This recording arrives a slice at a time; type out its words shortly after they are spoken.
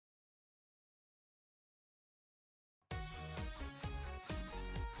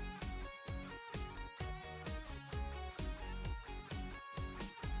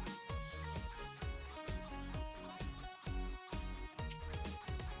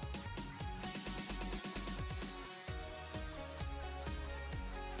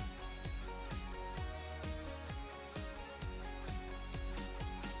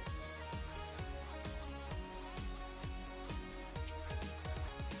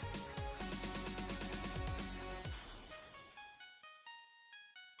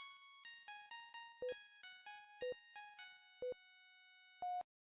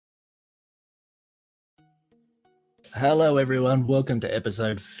Hello, everyone. Welcome to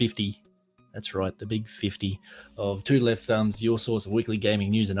episode 50. That's right, the big 50 of Two Left Thumbs, your source of weekly gaming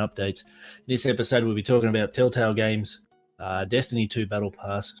news and updates. In this episode, we'll be talking about Telltale Games, Destiny 2 Battle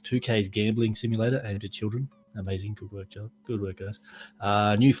Pass, 2K's gambling simulator aimed at children. Amazing. Good work, Joe. Good work, guys.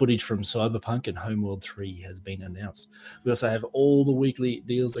 New footage from Cyberpunk and Homeworld 3 has been announced. We also have all the weekly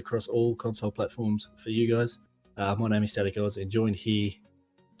deals across all console platforms for you guys. My name is Static Oz, and joined here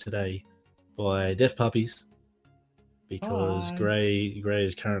today by Deaf Puppies, because Hi. Gray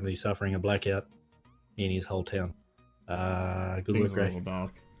is currently suffering a blackout in his whole town. Good Things work, are a Gray. little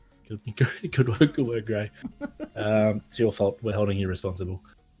dark. Good work, Gray. It's your fault. We're holding you responsible.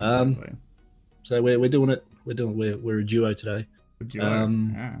 Exactly. So we're doing it. We're a duo today. Good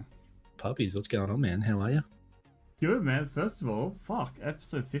duo. Puppies, what's going on, man? How are you? Good, man. First of all,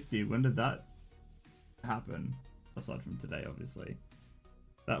 episode 50. When did that happen? Aside from today, obviously.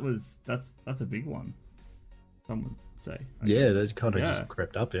 That's a big one. Some would say. I guess. That kind of just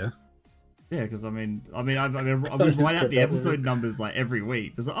crept up, yeah. Yeah, because I mean, I write out the episode numbers like every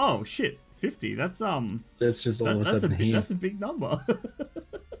week. It's like, oh shit, 50. That's just all of a sudden here. That's a big number.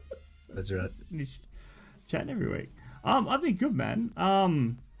 That's right. Chatting every week. I've been good, man.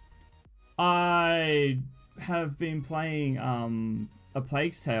 I have been playing A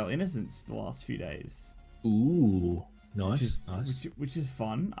Plague's Tale: Innocence the last few days. Ooh, nice. Which is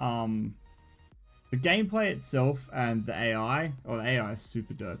fun. The gameplay itself and the AI is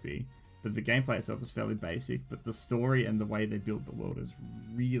super derpy, but the gameplay itself is fairly basic. But the story and the way they build the world is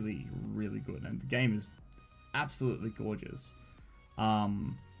really, really good, and the game is absolutely gorgeous. My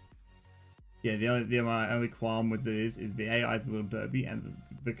only qualm with it is the AI is a little derpy, and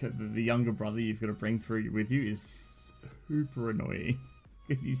the younger brother you've got to bring through with you is super annoying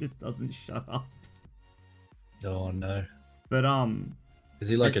because he just doesn't shut up. Oh no! But is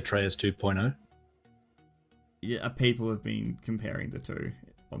he like Atreus 2.0? Yeah, people have been comparing the two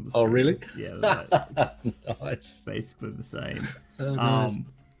on the street. Oh, really? Yeah, it's Nice. basically the same. Oh, nice.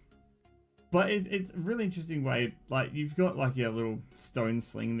 But it's a really interesting way. Like, you've got like a little stone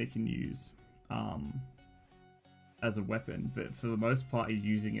sling that you can use as a weapon, but for the most part, you're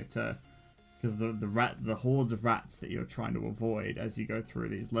using it to, because the hordes of rats that you're trying to avoid as you go through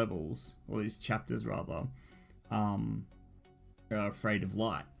these levels, or these chapters rather, are afraid of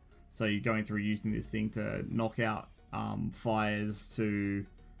light. So you're going through using this thing to knock out fires, to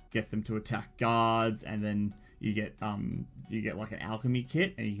get them to attack guards, and then you get like an alchemy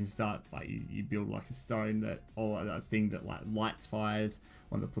kit, and you can start like you build like a stone or a thing that like lights fires,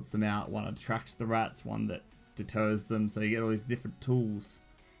 one that puts them out, one attracts the rats, one that deters them. So you get all these different tools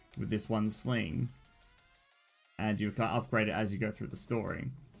with this one sling, and you can upgrade it as you go through the story.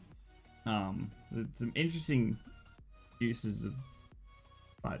 There's some interesting uses of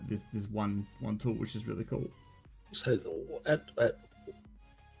like this one tool, which is really cool. So at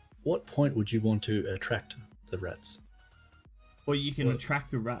what point would you want to attract the rats? Or you can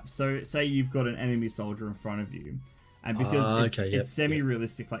attract the rats. So say you've got an enemy soldier in front of you, and because it's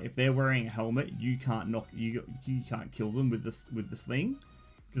semi-realistic, like if they're wearing a helmet, you can't you can't kill them with the sling,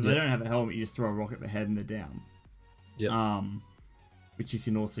 because they don't have a helmet. You just throw a rock at the head and they're down. Yeah. Which you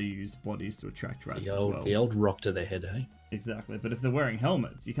can also use bodies to attract rats as well. The old rock to their head, hey? Exactly. But if they're wearing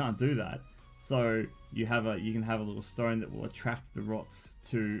helmets, you can't do that. So you can have a little stone that will attract the rats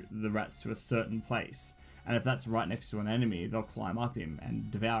to a certain place. And if that's right next to an enemy, they'll climb up him and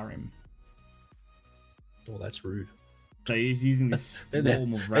devour him. Oh, that's rude. So he's using this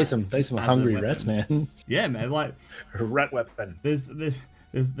form of rats. There's some hungry rats, man. Yeah, man. Like a rat weapon. There's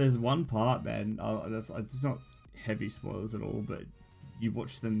one part, man. It's not heavy spoilers at all, but you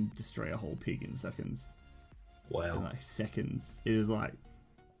watch them destroy a whole pig in seconds. Wow. In like seconds. It is like,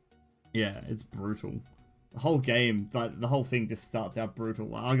 yeah, it's brutal. The whole game, like the whole thing just starts out brutal.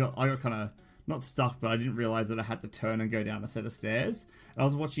 Like, I got kind of not stuck, but I didn't realize that I had to turn and go down a set of stairs. And I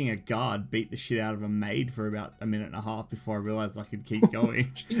was watching a guard beat the shit out of a maid for about a minute and a half before I realized I could keep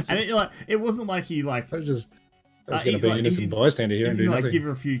going. And it wasn't like he like. I was going to be an innocent bystander here and do nothing. Like give her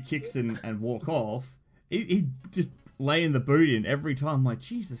a few kicks and walk off. He just laying the boot in every time. I'm like,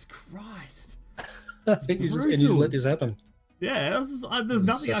 Jesus Christ. You just let this happen. Yeah, there's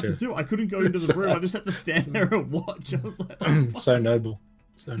nothing I could do. I couldn't go into the room. I just had to stand there and watch. I was like, oh, so noble.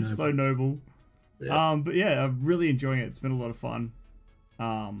 So noble. Yeah. But yeah, I'm really enjoying it. It's been a lot of fun.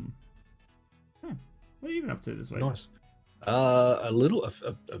 What have you been up to this week? Nice. A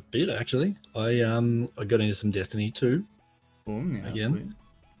bit actually. I got into some Destiny 2. Yeah, again.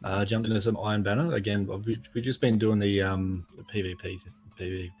 Sweet. Jumped into some Iron Banner again. We've just been doing the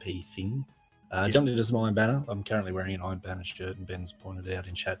PvP thing. Jumped into some Iron Banner. I'm currently wearing an Iron Banner shirt, and Ben's pointed out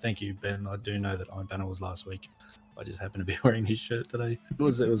in chat. Thank you, Ben. I do know that Iron Banner was last week. I just happened to be wearing his shirt today. It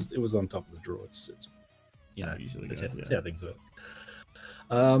was on top of the drawer. It's you know, Usually that's, goes, that's yeah. how things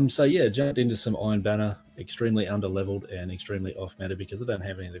work. So yeah, jumped into some Iron Banner, extremely underleveled and extremely off meta because I don't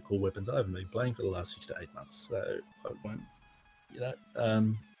have any of the cool weapons I haven't been playing for the last 6 to 8 months. So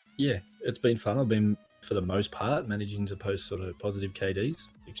yeah, it's been fun. I've been, for the most part, managing to post sort of positive KDs,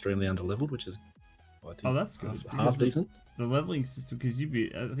 extremely underleveled, which is, I think, that's good. half decent. The leveling system, because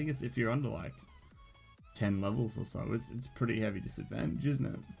I think it's if you're under like 10 levels or so, it's pretty heavy disadvantage, isn't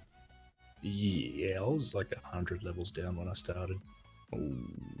it? Yeah, I was like 100 levels down when I started. Oh,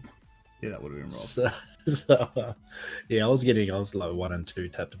 yeah, that would have been rough. Yeah, I was like 1 and 2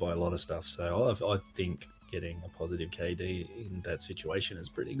 tapped by a lot of stuff. So I think getting a positive KD in that situation is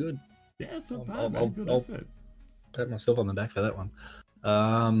pretty good. Yeah, it's not bad, man. Good effort. Pat myself on the back for that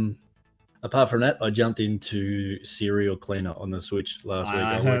one. Apart from that, I jumped into Serial Cleaner on the Switch last week.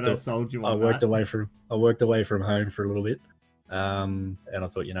 I sold you on I worked away from home for a little bit. And I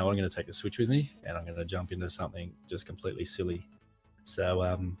thought, I'm going to take the Switch with me and I'm going to jump into something just completely silly. So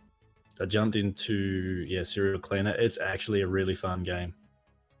I jumped into Serial Cleaner. It's actually a really fun game.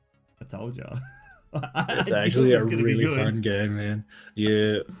 I told you. It's actually a really fun game, man.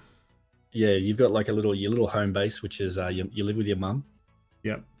 Yeah, you've got like your little home base, which is you live with your mum.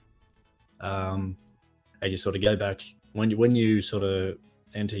 Yep. And you sort of go back when you sort of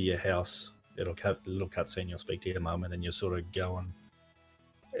enter your house. It'll cut a little cutscene. You'll speak to your mum, and then you're sort of going,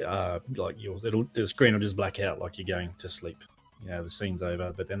 the screen will just black out like you're going to sleep. The scene's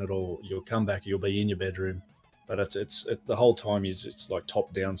over, but then you'll come back. You'll be in your bedroom, but it's the whole time it's like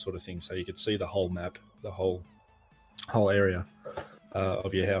top down sort of thing, so you could see the whole map, the whole area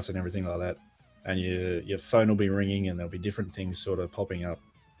of your house and everything like that. And your phone will be ringing, and there'll be different things sort of popping up,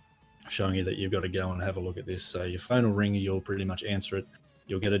 showing you that you've got to go and have a look at this. So your phone will ring, you'll pretty much answer it.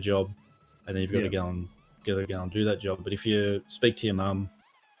 You'll get a job, and then you've got to go and do that job. But if you speak to your mum,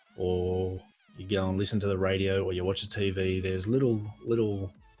 or you go and listen to the radio, or you watch the TV, there's little,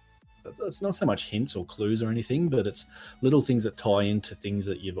 it's not so much hints or clues or anything, but it's little things that tie into things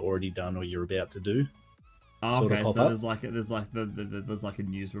that you've already done or you're about to do. Oh, okay, so there's like a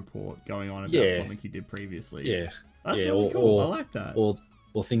news report going on about something you did previously. Yeah, that's really cool. I like that.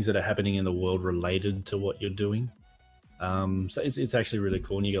 Or things that are happening in the world related to what you're doing. So it's actually really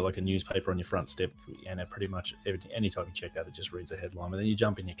cool. And you got like a newspaper on your front step, and it pretty much anytime you check that, it just reads a headline. And then you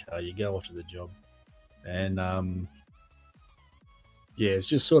jump in your car, you go off to the job, and it's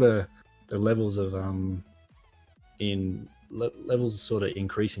just sort of the levels of levels sort of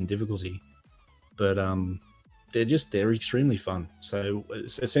increase in difficulty, but they're extremely fun. So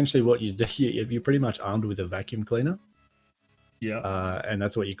it's essentially what you do, you're pretty much armed with a vacuum cleaner. Yeah. And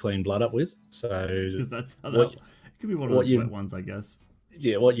that's what you clean blood up with. So that's how it could be one of those wet ones, I guess.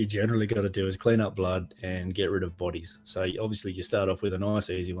 Yeah, what you generally got to do is clean up blood and get rid of bodies. So obviously you start off with a nice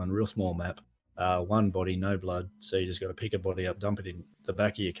easy one, real small map, one body, no blood. So you just got to pick a body up, dump it in the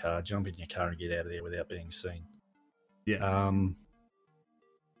back of your car, jump in your car and get out of there without being seen. Yeah.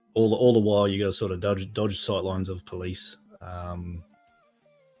 All the while you got to sort of dodge sight lines of police,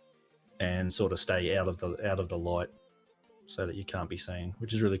 and sort of stay out of the light, so that you can't be seen,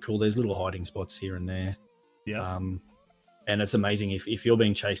 which is really cool. There's little hiding spots here and there. Yeah. And it's amazing if you're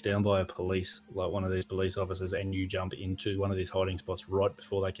being chased down by a police, like one of these police officers, and you jump into one of these hiding spots right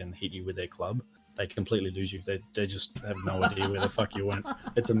before they can hit you with their club, they completely lose you. They just have no idea where the fuck you went.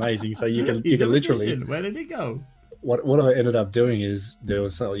 It's amazing. So you can literally. Where did he go? What I ended up doing is there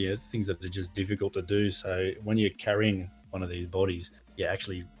was things that are just difficult to do. So when you're carrying one of these bodies,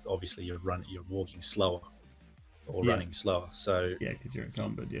 obviously you're walking slower or running slower. So because you're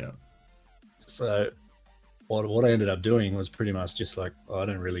encumbered. Yeah. So what I ended up doing was pretty much just like, I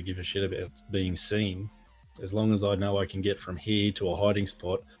don't really give a shit about being seen, as long as I know I can get from here to a hiding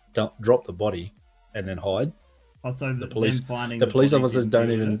spot, drop the body, and then hide. Also, the police officers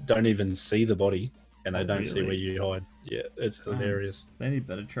don't even see the body, and they don't see where you hide. Yeah, it's hilarious. They need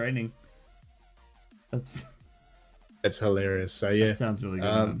better training. It's hilarious. So yeah, that sounds really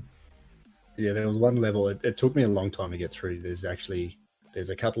good. Yeah, there was one level. It took me a long time to get through. There's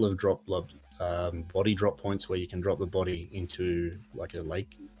a couple of body drop points where you can drop the body into like a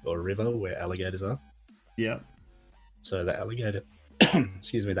lake or a river where alligators are. Yeah. So the alligator,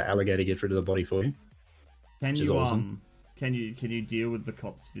 the alligator gets rid of the body for you. Which is awesome. Can you deal with the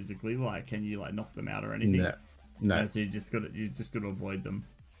cops physically? Like, can you knock them out or anything? No. So you just got to avoid them.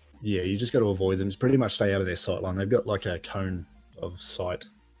 Yeah, you just got to avoid them. It's pretty much stay out of their sight line. They've got like a cone of sight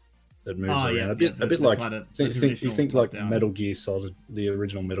that moves around a bit like think like Metal Gear Solid, the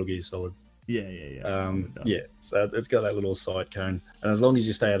original Metal Gear Solid Yeah. Yeah, so it's got that little sight cone, and as long as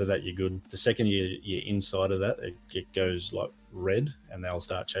you stay out of that, you're good. The second you're inside of that, it goes like red, and they'll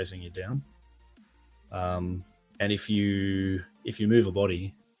start chasing you down. And if you move a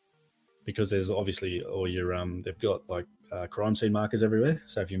body, because there's obviously or your they've got like crime scene markers everywhere.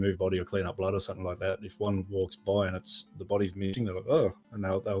 So if you move body or clean up blood or something like that, if one walks by and it's the body's missing, they're like, oh, and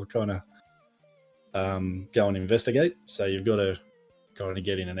they'll kind of go and investigate. So you've got to kind of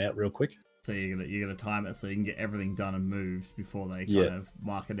get in and out real quick. So you're gonna time it so you can get everything done and moved before they kind of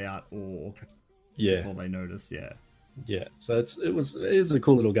mark it out or before they notice. Yeah. So it was a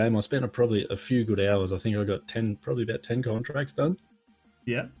cool little game. I spent probably a few good hours. I think I got probably about 10 contracts done.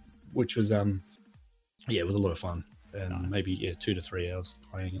 Yeah. Which was it was a lot of fun, and nice. maybe 2 to 3 hours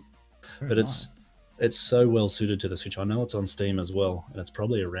playing it. Very but nice. it's so well suited to the Switch. I know it's on Steam as well, and it's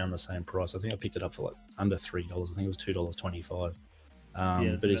probably around the same price. I think I picked it up for like under $3. I think it was $2.25.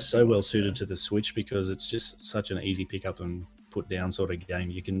 But it's so well suited to the Switch because it's just such an easy pick up and put down sort of game.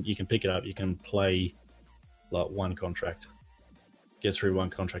 You can pick it up, you can play like one contract, get through one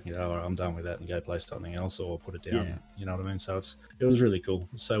contract, and go, oh, I'm done with that, and go play something else or put it down. You know what I mean? So it was really cool.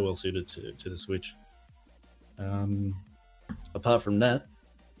 It's so well suited to the Switch. Apart from that,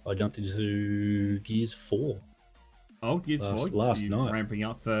 I jumped into Gears 4. Oh, Gears 4 last night. Ramping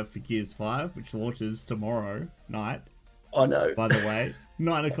up for Gears 5, which launches tomorrow night. I know. By the way,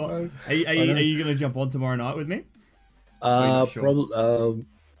 9 o'clock. Are you going to jump on tomorrow night with me?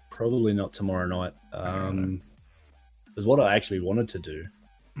 Probably not tomorrow night. Because what I actually wanted to do,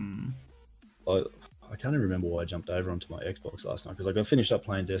 I can't even remember why I jumped over onto my Xbox last night, because I got finished up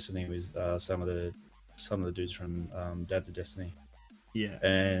playing Destiny with some of the dudes from Dads of Destiny. Yeah.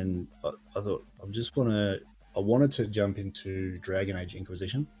 And I thought I wanted to jump into Dragon Age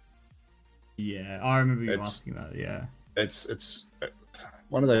Inquisition. Yeah, I remember you asking that. Yeah. It's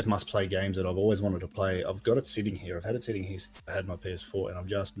one of those must-play games that I've always wanted to play. I've got it sitting here. I've had it sitting here since I had my PS4, and I've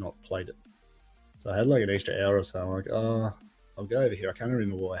just not played it. So I had like an extra hour or so. I'm like, I'll go over here. I can't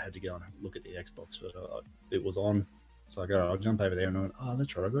remember why I had to go and look at the Xbox, but it was on. So I go, I'll jump over there, and I went, oh,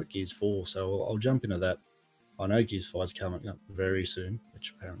 that's right, I've got Gears 4, so I'll jump into that. I know Gears 5 is coming up very soon,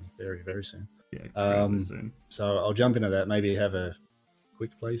 which apparently very, very soon. Yeah, soon. So I'll jump into that, maybe have a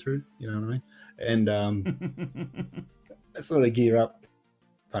quick playthrough, you know what I mean? And sort of gear up,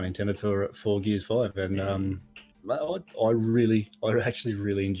 pun intended, for Gears 5. And I actually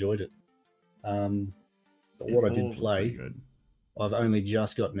really enjoyed it. What I did play, I've only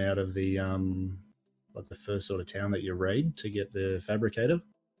just gotten out of the like the first sort of town that you raid to get the fabricator.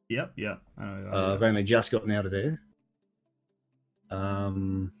 Yep. I've only just gotten out of there.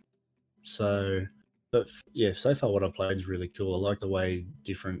 But yeah, so far what I've played is really cool. I like the way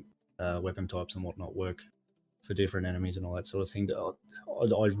different weapon types and whatnot work for different enemies and all that sort of thing.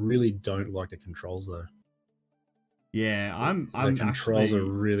 I really don't like the controls though. Yeah, the controls are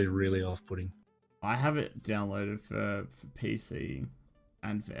really, really off-putting. I have it downloaded for PC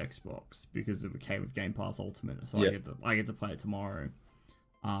and for Xbox because it came with Game Pass Ultimate, so I get to play it tomorrow.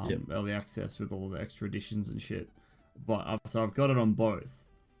 Early access with all the extra editions and shit. But I've got it on both.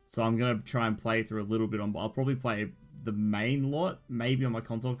 So I'm gonna try and play through a little bit on. I'll probably play the main lot, maybe on my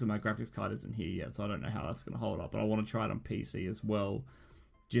console, because my graphics card isn't here yet, so I don't know how that's gonna hold up. But I want to try it on PC as well,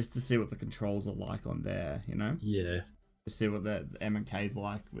 just to see what the controls are like on there. You know? Yeah. To see what the M&K is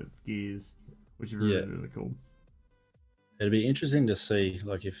like with Gears, which is really really cool. It'd be interesting to see,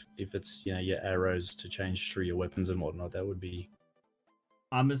 like if it's your arrows to change through your weapons and whatnot. That would be.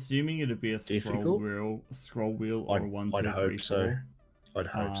 I'm assuming it'd be a difficult. scroll wheel, or a 1, 2, 3, 4. I'd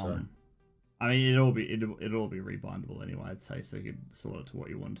hope so. I mean, it'll be rebindable anyway, I'd say, so you can sort it to what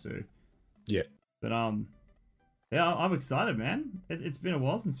you want to do. Yeah. But yeah, I'm excited, man. It's been a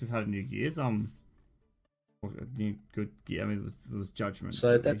while since we've had a new Gears. New good gear. I mean, it was Judgment.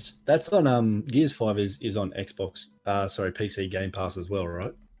 So that's on Gears 5 is on Xbox. PC Game Pass as well,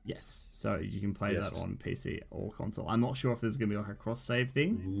 right? Yes. So you can play that on PC or console. I'm not sure if there's gonna be like a cross save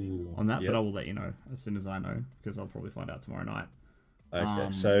thing on that, but I will let you know as soon as I know, because I'll probably find out tomorrow night.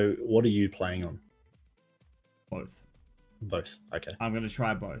 Okay. So what are you playing on? Both. Okay. I'm gonna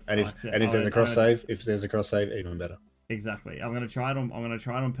try both. And if there's a cross save, even better. Exactly. I'm gonna try it on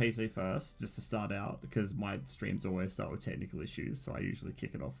PC first, just to start out, because my streams always start with technical issues, so I usually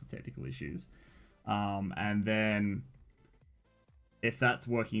kick it off with technical issues. And then if that's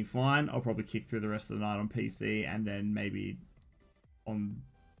working fine, I'll probably kick through the rest of the night on PC, and then maybe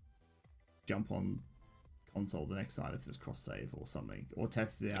jump on console the next night if there's cross save or something, or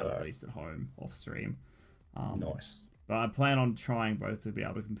test it out at least at home off stream. Nice. But I plan on trying both to be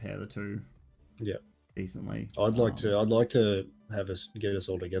able to compare the two. Yeah. decently. I'd like to have us get us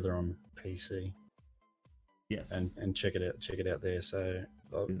all together on PC Yes. and check it out there. So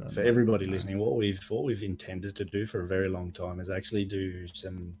Do that for like, everybody listening, what we've intended to do for a very long time is actually do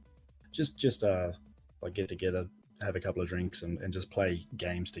some just like get together, have a couple of drinks, and just play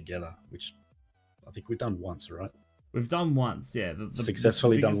games together, which I think we've done once, right? We've done once, yeah.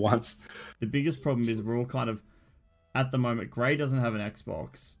 Successfully done once. The biggest problem is we're all kind of, at the moment, Gray doesn't have an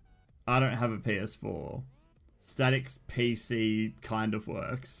Xbox. I don't have a PS4. Static's PC kind of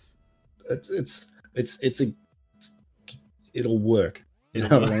works. It'll work. You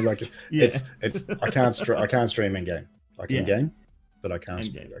know what I mean? Like Yeah. I can't stream in game. I can Yeah. game, but I can't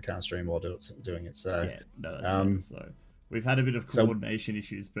In-game. stream while doing it. So Yeah, no, that's right. So we've had a bit of coordination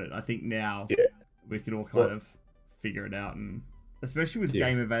issues, but I think now we can all kind of figure it out, and especially with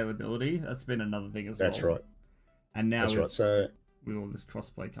game availability, that's been another thing as well. That's right. And now So with all this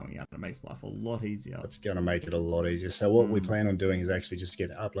crossplay coming out, it makes life a lot easier. it's going to make it a lot easier. So what we plan on doing is actually just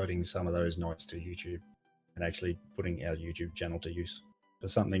uploading some of those nights to YouTube and actually putting our YouTube channel to use for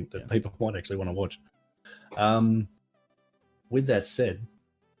something that people might actually want to watch. With that said,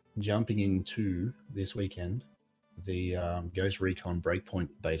 jumping into this weekend, the Ghost Recon Breakpoint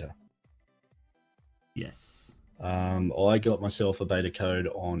beta. Yes. I got myself a beta code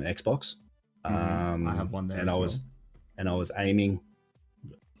on Xbox. I have one there and as I was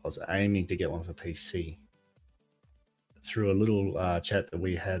aiming to get one for PC. Through a little chat that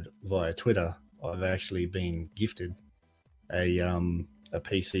we had via Twitter, I've actually been gifted a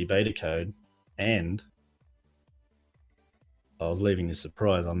PC beta code, and I was leaving this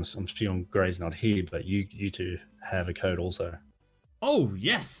surprise. I'm assuming Gray's not here, but you two have a code also. Oh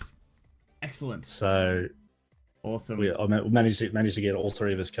yes, excellent. So awesome. I managed to get all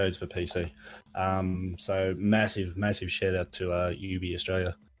three of us codes for PC. So massive shout out to UB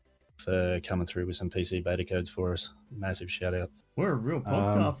Australia for coming through with some PC beta codes for us. Massive shout out. We're a real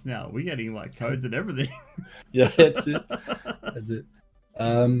podcast now. We're getting like codes and everything. Yeah, that's it. That's it.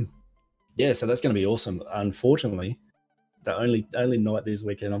 Yeah, so that's going to be awesome. Unfortunately, the only night this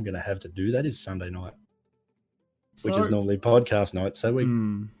weekend I'm going to have to do that is Sunday night, which is normally podcast night. So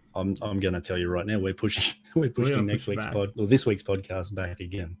I'm going to tell you right now, we're pushing this week's podcast back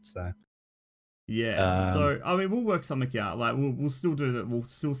again. So yeah. So I mean, we'll work something out. Like we'll still do that. We'll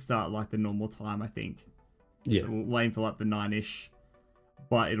still start like the normal time, I think. Yeah. So we'll aim for like the 9-ish,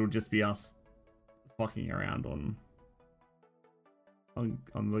 but it'll just be us fucking around on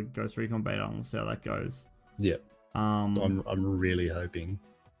the Ghost Recon beta, and we'll see how that goes. Yeah. I'm really hoping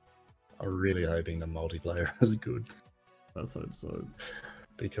the multiplayer is good. Let's hope so.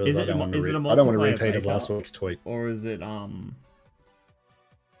 Because I don't want to repeat of last week's tweet. Or is it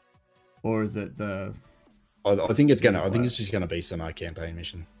the? I think it's just gonna be some campaign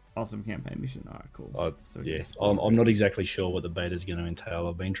mission. Awesome campaign mission. Alright, cool. I'm not exactly sure what the beta is going to entail.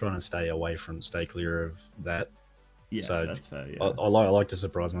 I've been trying to stay clear of that. Yeah, so that's fair. Yeah. I like to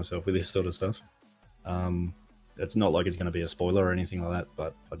surprise myself with this sort of stuff. It's not like it's going to be a spoiler or anything like that,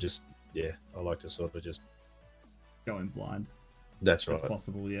 but I like to sort of just go in blind. That's right. It's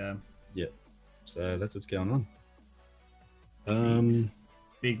possible, yeah. Yeah. So that's what's going on.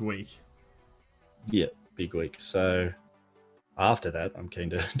 Big week. Yeah, big week. So after that, I'm keen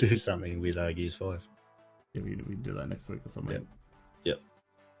to do something with Gears 5. Yeah, we can do that next week or something. Yep.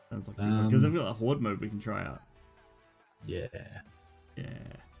 Sounds like because they've got a horde mode we can try out. Yeah.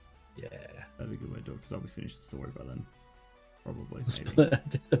 That'd be a good way to do it because I'll be finished the story by then. Probably. Maybe.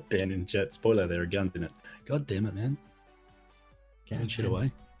 Ben in chat. Spoiler: there are guns in it. God damn it, man! Giving shit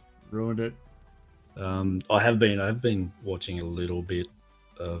away. Ruined it. I've been watching a little bit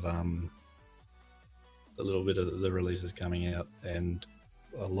of the releases coming out, and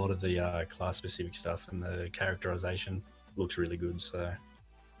a lot of the class specific stuff and the characterization looks really good. So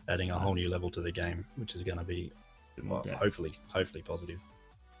adding a whole new level to the game, which is going to be hopefully positive.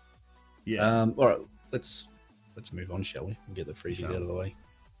 Yeah. All right, let's move on, shall we? And get the freebies out of the way.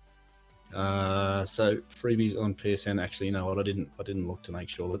 So freebies on PSN. Actually, you know what? I didn't look to make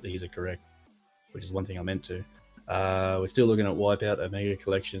sure that these are correct, which is one thing I meant to. We're still looking at Wipeout, Omega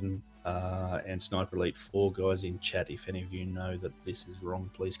Collection, and Sniper Elite 4. Guys in chat, if any of you know that this is wrong,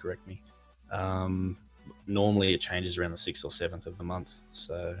 please correct me. Normally it changes around the 6th or 7th of the month,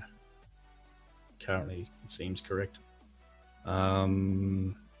 so currently it seems correct.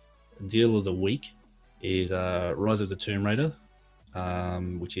 Deal of the week is Rise of the Tomb Raider,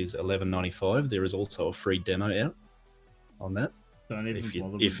 which is $11.95. There is also a free demo out on that. Don't even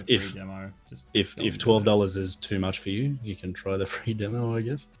bother with the free demo. If $12 is too much for you, you can try the free demo, I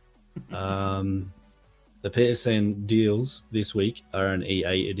guess. The PSN deals this week are an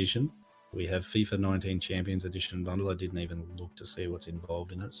EA edition, We have FIFA 19 Champions Edition bundle. I didn't even look to see what's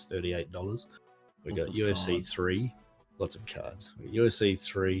involved in it. It's $38. We got UFC cards. 3, lots of cards. We got UFC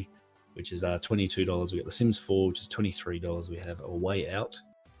 3, which is $22. We got The Sims 4, which is $23. We have A Way Out,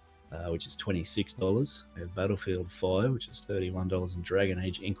 which is $26. We have Battlefield 5, which is $31, and Dragon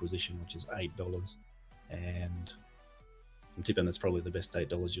Age Inquisition, which is $8. And I'm tipping that's probably the best $8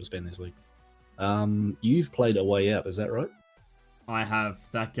 you'll spend this week. You've played A Way Out, is that right? I have.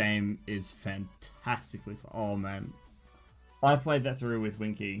 That game is fantastically fun. Oh man, I played that through with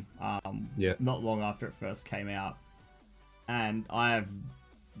Winky. Not long after it first came out, and I have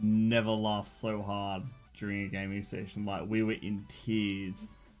never laughed so hard during a gaming session. Like, we were in tears.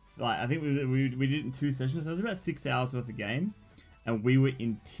 Like, I think we did it in 2 sessions. So it was about 6 hours worth of game, and we were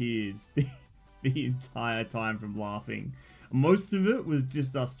in tears the entire time from laughing. Most of it was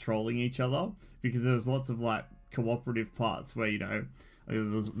just us trolling each other, because there was lots of like cooperative parts where, you know,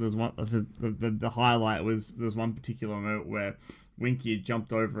 there's one, the highlight was, there was one particular moment where Winky had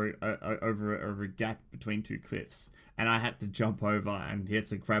jumped over a gap between 2 cliffs, and I had to jump over, and he had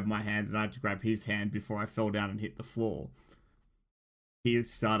to grab my hand, and I had to grab his hand before I fell down and hit the floor. He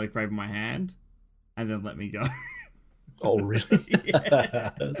started grabbing my hand and then let me go. Oh, really?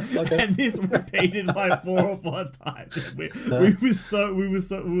 Yeah. And this repeated like 4 or 5 times. We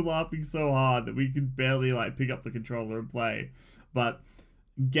were laughing so hard that we could barely like pick up the controller and play. But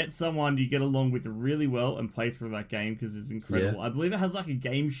get someone you get along with really well and play through that game, because it's incredible. Yeah. I believe it has like a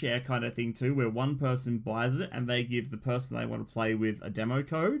game share kind of thing too, where one person buys it and they give the person they want to play with a demo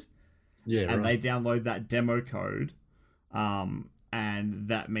code. Yeah, and they download that demo code, and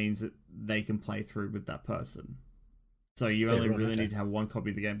that means that they can play through with that person. So you only really need to have one copy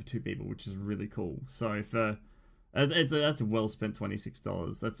of the game for 2 people, which is really cool. So for that's a well spent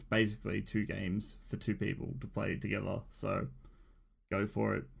 $26. That's basically 2 games for 2 people to play together. So go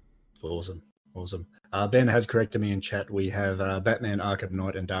for it. Awesome. Ben has corrected me in chat. We have Batman Arkham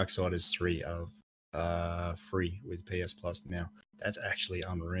Knight and Darksiders 3 of free with PS Plus now. That's actually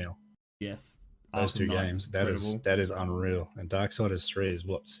unreal. Yes. Those 2 games. That is unreal. And Darksiders 3 is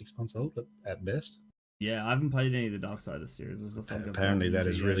what, 6 months old at best? Yeah, I haven't played any of the Darksiders series. Apparently that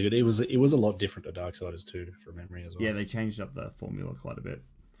is really good. It was a lot different to Darksiders 2 from memory as well. Yeah, they changed up the formula quite a bit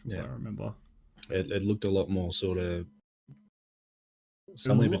from what I remember. It looked a lot more sort of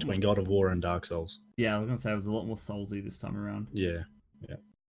somewhere between God of War and Dark Souls. Yeah, I was going to say it was a lot more Soulsy this time around. Yeah.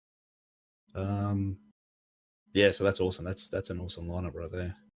 Yeah, so that's awesome. That's an awesome lineup right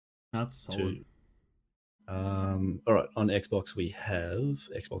there. That's solid. All right, on Xbox we have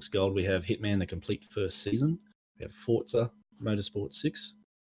Xbox Gold. We have Hitman: The Complete First Season. We have Forza Motorsport 6,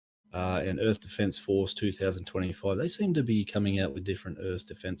 and Earth Defense Force 2025. They seem to be coming out with different Earth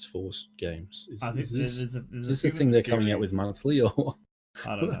Defense Force games. Is this a thing they're coming out with monthly, or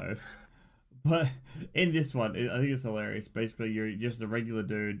I don't know? But in this one, I think it's hilarious. Basically, you're just a regular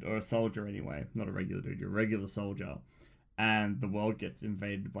dude, or a soldier anyway. Not a regular dude, you're a regular soldier, and the world gets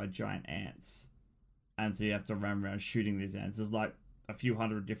invaded by giant ants. And so you have to run around shooting these ants. There's like a few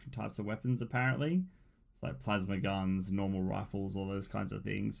hundred different types of weapons, apparently. It's like plasma guns, normal rifles, all those kinds of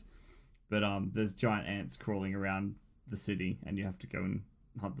things. But there's giant ants crawling around the city, and you have to go and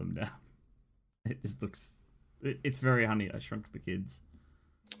hunt them down. It just looks... It's very Honey, I Shrunk the Kids.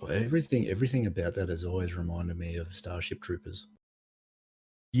 Well, everything about that has always reminded me of Starship Troopers.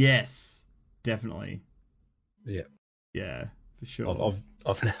 Yes, definitely. Yeah. Yeah, for sure.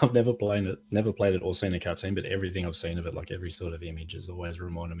 I've never played it or seen a cutscene, but everything I've seen of it, like every sort of image, has always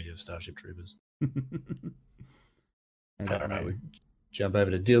reminded me of Starship Troopers. I don't know. We jump over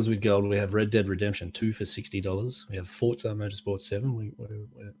to Deals with Gold. We have Red Dead Redemption 2 for $60. We have Forza Motorsport 7. We're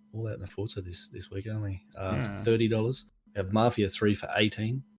all out in the Forza this week, aren't we? For $30. We have Mafia 3 for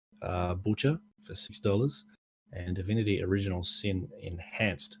 $18. Butcher for $6. And Divinity Original Sin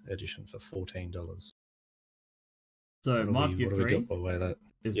Enhanced Edition for $14. So Mafia 3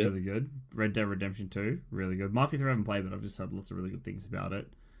 is yep. really good. Red Dead Redemption 2, really good. Mafia 3 I haven't played, but I've just heard lots of really good things about it.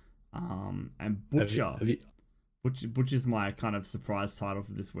 And Butcher, Butcher's my kind of surprise title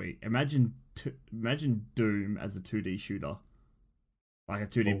for this week. Imagine Doom as a 2D shooter, like a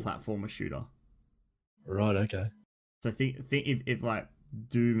 2D platformer shooter. Right. Okay. So think if like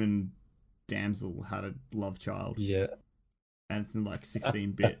Doom and Damsel had a love child. Yeah. And it's in like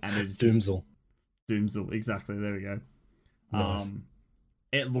 16-bit, and it's Doomsel, exactly. There we go. Nice.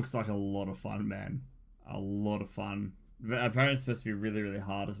 It looks like a lot of fun, man. A lot of fun. Apparently, it's supposed to be really, really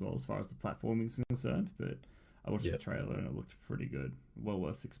hard as well as far as the platforming is concerned. But I watched the trailer and it looked pretty good. Well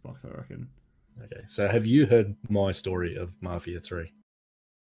worth $6, I reckon. Okay, so have you heard my story of Mafia 3?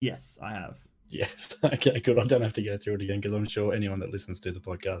 Yes, I have. Yes. Okay, good. I don't have to go through it again because I'm sure anyone that listens to the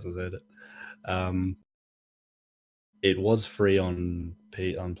podcast has heard it. It was free on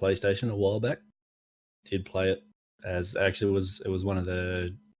PlayStation a while back. Did play it as actually it was one of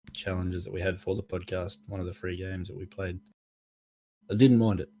the challenges that we had for the podcast. One of the free games that we played. I didn't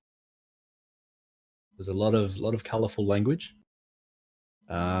mind it. There's a lot of colourful language.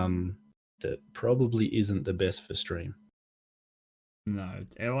 That probably isn't the best for stream. No,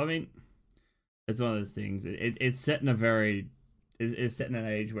 I mean, it's one of those things. It's set in it's set in an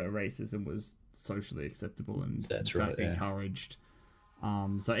age where racism was socially acceptable and That's in right, fact yeah. encouraged.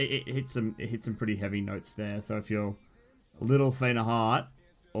 So it hits some pretty heavy notes there. So if you're a little faint of heart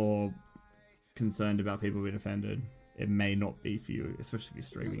or concerned about people being offended, it may not be for you, especially if you're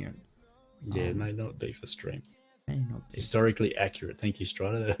streaming it. Yeah, it may not be for stream. May not be. Historically accurate. Thank you,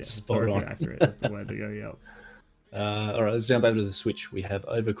 Strider. That's spot Historically on. accurate. That's the way to go. Yep. All right, let's jump over to the Switch. We have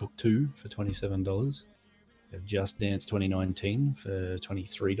Overcooked 2 for $27. We have Just Dance 2019 for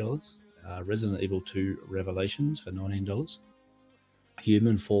 $23. Resident Evil 2 Revelations for $19.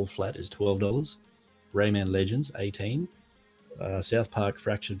 Human Fall Flat is $12. Rayman Legends, $18. South Park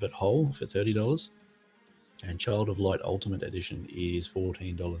Fractured But Whole for $30. And Child of Light Ultimate Edition is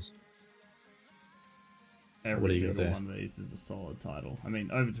 $14. Every single one of these is a solid title. I mean,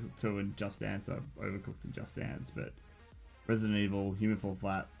 Overcooked 2 and Just Dance are Overcooked and Just Dance, but Resident Evil, Human Fall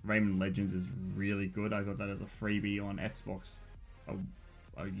Flat, Rayman Legends is really good. I got that as a freebie on Xbox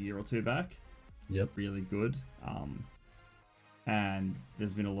a year or two back. Yep. Really good. And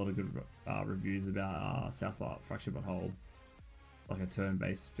there's been a lot of good reviews about South Park Fractured But Whole, like a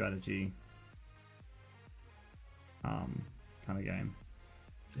turn-based strategy kind of game.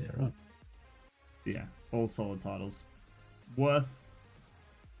 Yeah, right. Yeah, all solid titles. Worth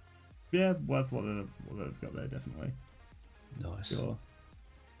what they've got there, definitely. Nice. Sure.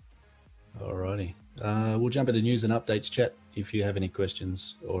 Alrighty. We'll jump into news and updates chat. If you have any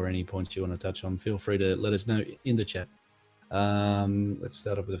questions or any points you want to touch on, feel free to let us know in the chat. Let's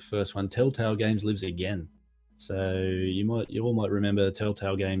start up with the first one. Telltale Games lives again. So you all might remember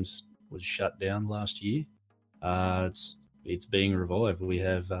Telltale Games was shut down last year. It's being revived. We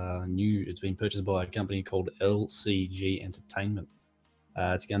have it's been purchased by a company called LCG Entertainment.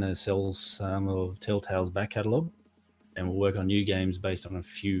 It's going to sell some of Telltale's back catalogue and will work on new games based on a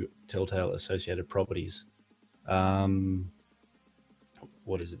few Telltale associated properties. What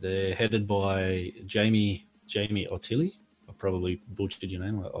is it? They're headed by Jamie Ottilli. I probably butchered your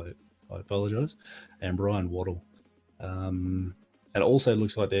name. I apologize. And Brian Waddle. It also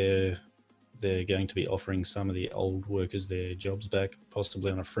looks like they're going to be offering some of the old workers their jobs back,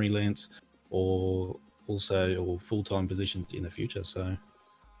 possibly on a freelance or full-time positions in the future. So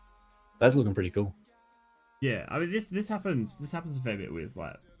that's looking pretty cool. Yeah, I mean this happens a fair bit with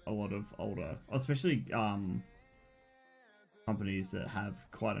like a lot of older, especially companies that have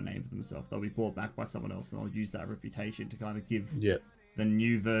quite a name for themselves. They'll be bought back by someone else and they'll use that reputation to kind of give the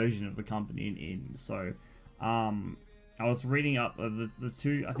new version of the company in. So I was reading up the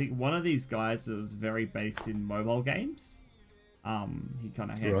two. I think one of these guys was very based in mobile games. He kind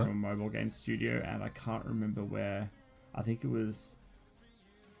of came from a mobile game studio, and I can't remember where. I think it was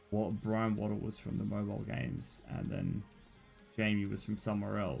Brian Waddle was from the mobile games, and then Jamie was from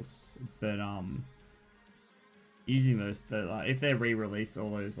somewhere else. But using those, if they're re-released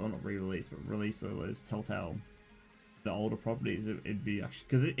all those, or not re-released, but release all those Telltale, the older properties, it'd be actually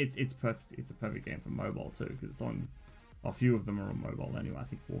because it's perfect. It's a perfect game for mobile too, because it's on. A few of them are on mobile anyway. I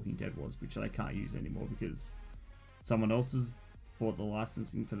think Walking Dead was, which they can't use anymore because someone else has bought the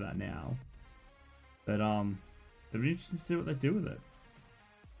licensing for that now. But it'll be interesting to see what they do with it.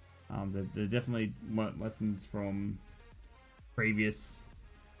 They definitely learnt lessons from previous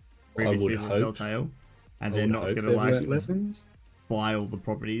people at Telltale, and they're not going to lessons. Buy all the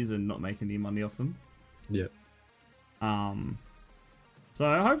properties and not make any money off them. Yeah.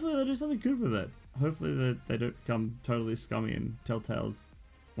 So hopefully they do something good with it. Hopefully they don't become totally scummy and Telltale's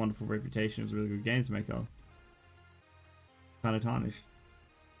wonderful reputation as a really good games maker kind of tarnished.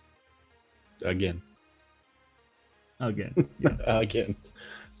 Again. Yeah. Again.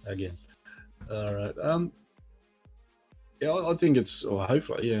 All right. Yeah, I think it's. Or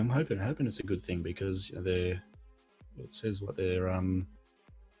hopefully, yeah, I'm hoping it's a good thing because they're trying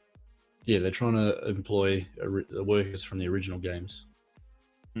to employ workers from the original games.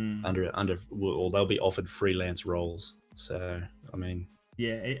 Or they'll be offered freelance roles. So I mean,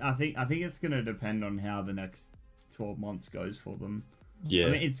 yeah, I think it's going to depend on how the next 12 months goes for them. Yeah,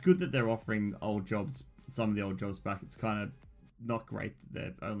 I mean, it's good that they're offering some of the old jobs back. It's kind of not great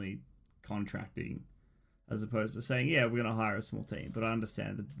that they're only contracting as opposed to saying, yeah, we're going to hire a small team. But I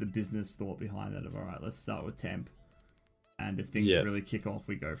understand the business thought behind that of, all right, let's start with temp. And if things really kick off,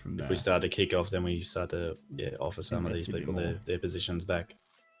 we go from there. If we start to kick off, then we start to offer some of these people their positions back.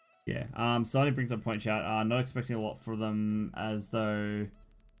 Yeah. Sony brings up point chat. Not expecting a lot for them, as though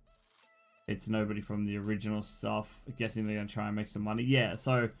it's nobody from the original stuff. Guessing they're going to try and make some money. Yeah.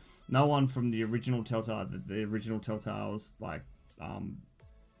 So no one from the original Telltale, the original Telltale's like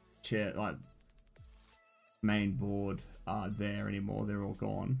chair, like main board there anymore. They're all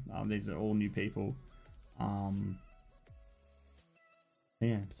gone. These are all new people.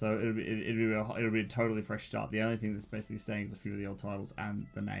 Yeah, so it'll be a totally fresh start. The only thing that's basically staying is a few of the old titles and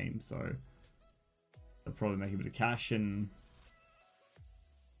the name. So they'll probably make a bit of cash and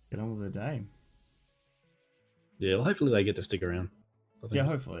get on with their day. Yeah, well, hopefully they get to stick around. Yeah,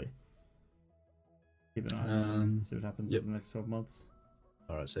 hopefully. Keep an eye on see what happens over the next 12 months.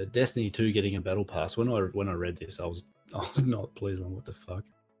 All right, so Destiny 2 getting a battle pass. When I read this, I was not pleased. On what the fuck.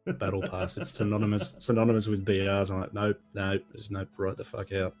 Battle pass, it's synonymous with BRs. I'm like, nope, there's no, right the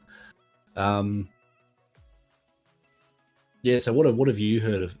fuck out. Yeah, so what have you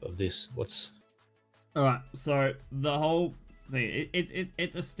heard of this? All right, so the whole thing,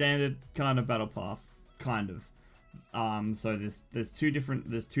 it's a standard kind of battle pass, kind of. So there's two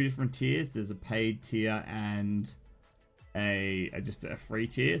different tiers. There's a paid tier and just a free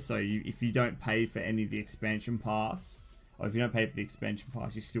tier. So if you don't pay for any of the expansion pass, or if you don't pay for the expansion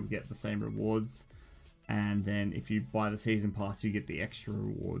pass, you still get the same rewards. And then if you buy the season pass, you get the extra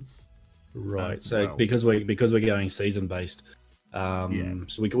rewards. Right. So because we're going season based, so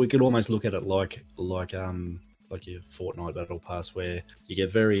we could almost look at it like your Fortnite battle pass, where you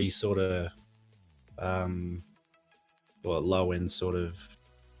get very sort of low end sort of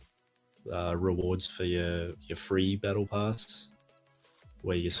rewards for your free battle pass,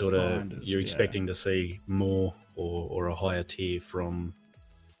 where you you're expecting to see more or a higher tier from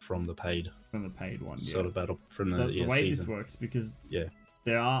the paid one, sort of battle from the way season. This works, because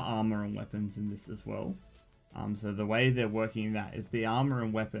there are armor and weapons in this as well. So the way they're working that is the armor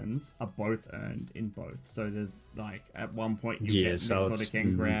and weapons are both earned in both. So there's like at one point you get Exotic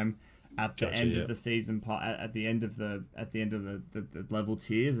Engram. At the end of the season part, at the end of the level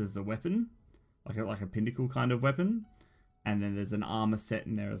tiers, there's a weapon, like a pinnacle kind of weapon, and then there's an armor set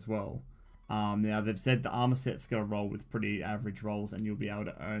in there as well. Now they've said the armor set's gonna roll with pretty average rolls, and you'll be able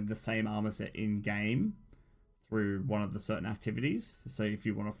to earn the same armor set in game through one of the certain activities. So if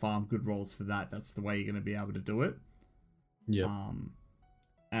you want to farm good rolls for that, that's the way you're gonna be able to do it. Yeah.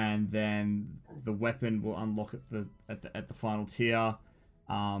 And then the weapon will unlock at the final tier.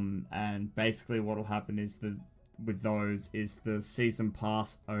 And basically what will happen is with those is the season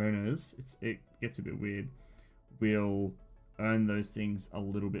pass owners, it gets a bit weird, will earn those things a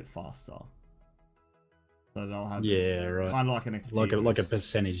little bit faster. So they'll have kind of like an XP like a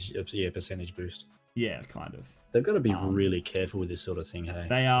percentage boost. Yeah, kind of. They've got to be really careful with this sort of thing, hey.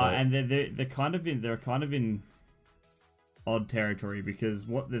 They are, and they're kind of in odd territory, because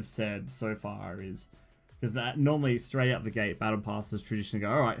what they've said so far is, because that normally straight out the gate, battle passes traditionally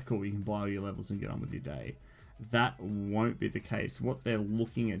go, all right, cool, you can buy all your levels and get on with your day. That won't be the case. What they're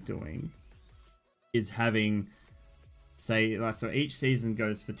looking at doing is having, say, so each season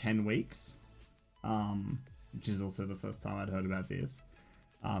goes for 10 weeks, which is also the first time I'd heard about this.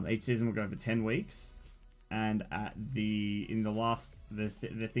 Each season will go for 10 weeks, and they're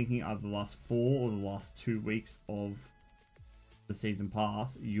thinking of the last 4 or the last 2 weeks of the season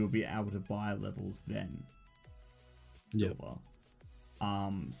pass, you'll be able to buy levels then. Yeah.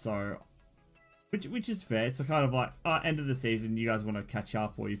 So, which is fair. So kind of like end of the season, you guys want to catch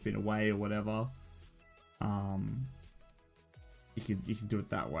up, or you've been away or whatever. You can do it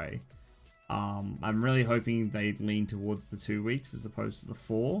that way. I'm really hoping they lean towards the 2 weeks as opposed to the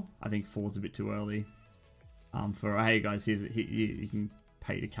 4. I think 4's a bit too early. For hey guys, you can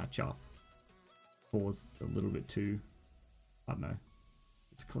pay to catch up. 4's a little bit too, I don't know.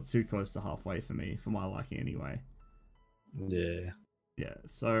 It's too close to halfway for me, for my liking anyway. Yeah. Yeah.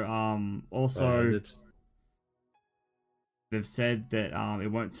 So also they've said that it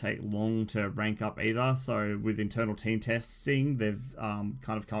won't take long to rank up either. So with internal team testing, they've kind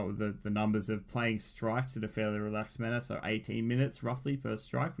of come up with the numbers of playing strikes in a fairly relaxed manner. So 18 minutes roughly per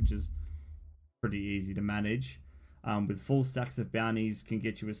strike, which is pretty easy to manage. With full stacks of bounties, can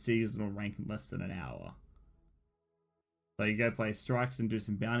get you a seasonal rank in less than an hour. So you go play strikes and do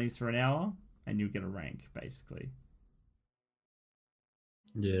some bounties for an hour, and you'll get a rank, basically.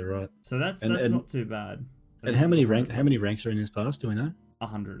 Yeah, right. So that's not too bad. And how many ranks are in this pass? Do we know?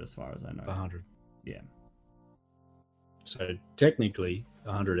 100, as far as I know. 100. Yeah. So technically,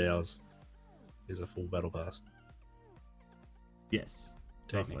 100 hours. is a full battle pass. Yes,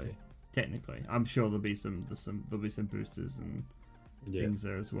 Technically. technically, I'm sure there'll be some boosters and things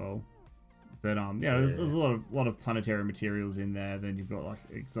there as well. But there's a lot of planetary materials in there. Then you've got like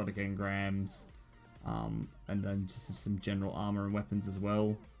exotic engrams, and then just some general armor and weapons as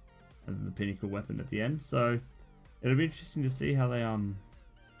well, and then the pinnacle weapon at the end. So it'll be interesting to see how they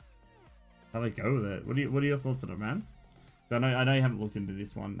go with it. What are your thoughts on it, man? So I know you haven't looked into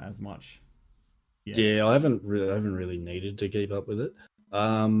this one as much yet. Yeah, I haven't really needed to keep up with it.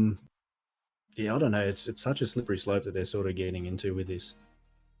 Yeah, I don't know. It's such a slippery slope that they're sort of getting into with this.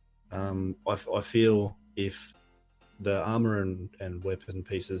 I feel if the armor and weapon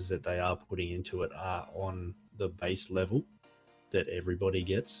pieces that they are putting into it are on the base level that everybody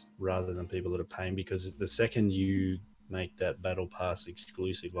gets, rather than people that are paying, because the second you make that battle pass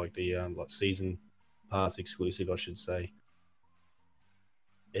exclusive, like the like season pass exclusive, I should say,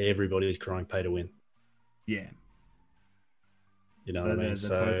 everybody's crying pay to win. Yeah. You know what I mean?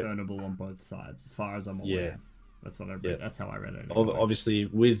 They're both earnable on both sides, as far as I'm aware. Yeah. That's what I read. Yeah. That's how I read it. Anyway. Obviously,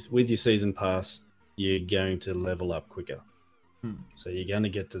 with your season pass, you're going to level up quicker. So you're going to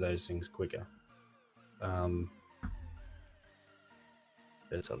get to those things quicker.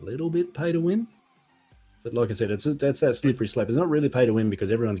 It's a little bit pay to win, but like I said, that's that slippery slope. It's not really pay to win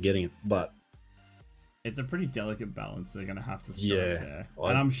because everyone's getting it, but it's a pretty delicate balance they're going to have to strike there.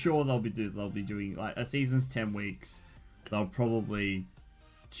 And I'm sure they'll be doing like a season's 10 weeks. They'll probably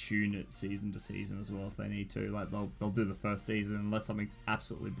tune it season to season as well if they need to. Like they'll do the first season unless something's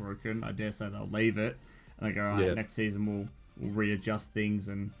absolutely broken. I dare say they'll leave it and they go, all right, next season we'll readjust things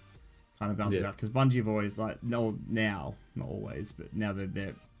and kind of balance it out. Because Bungie have always not always, but now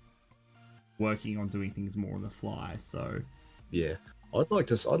they're working on doing things more on the fly. So yeah, I'd like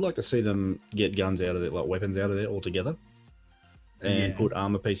to see them get guns out of there, like weapons out of there altogether. And put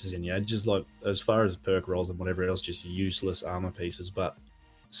armor pieces in, just like as far as perk rolls and whatever else, just useless armor pieces, but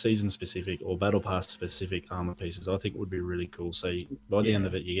season specific or battle pass specific armor pieces, I think would be really cool. So by the end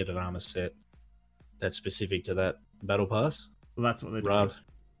of it, you get an armor set that's specific to that battle pass. Well, that's what they do.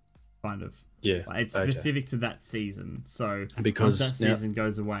 Kind of. Yeah. Like, it's specific to that season. So because once that season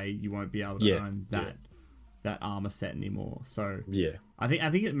goes away, you won't be able to own that armor set anymore. So I think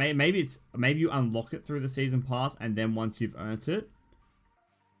it maybe you unlock it through the season pass, and then once you've earned it,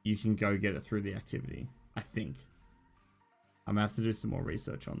 you can go get it through the activity. I think I'm gonna have to do some more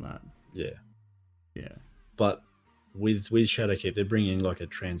research on that. Yeah. But with Shadowkeep, they're bringing like a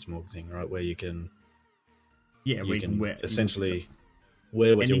transmog thing, right, where you can where you can wear essentially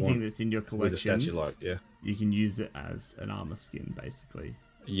wear what anything you want that's in your collection. With a stat you like, you can use it as an armor skin, basically.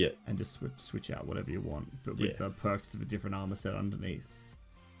 Yeah, and just switch out whatever you want, but with the perks of a different armor set underneath.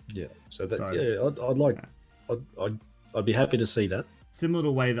 Yeah, I'd be happy to see that. Similar to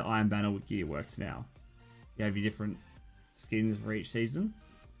the way that Iron Banner gear works now, you have your different skins for each season.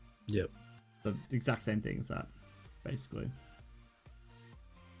 Yep, the exact same thing as that, basically.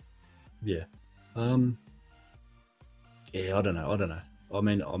 Yeah, yeah, I don't know. I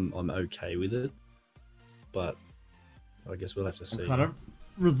mean, I'm okay with it, but I guess we'll have to see. I'm kind of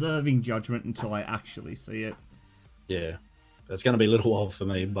reserving judgment until I actually see it. Yeah, it's going to be a little while for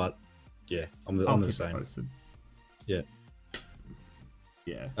me, but yeah, I'm the same. Posted. Yeah.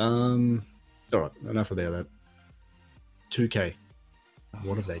 Yeah. All right, enough about that. 2K.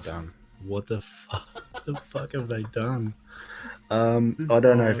 What have they done? What the fuck have they done? I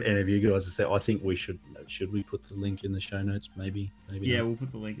don't know if any of you guys have said. I think we should we put the link in the show notes? Maybe. Yeah, not. We'll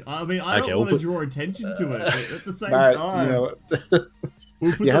put the link. I mean, I don't want to draw attention to it, but at the same time, you know,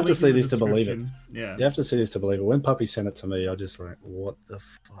 you have to see this to believe it. Yeah, you have to see this to believe it. When Puppy sent it to me, I just like, what the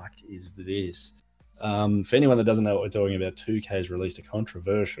fuck is this? For anyone that doesn't know what we're talking about, 2K's released a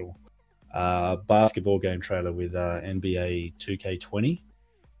controversial basketball game trailer with NBA 2K20.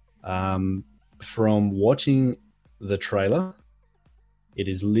 From watching the trailer, it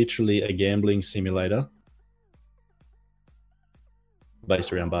is literally a gambling simulator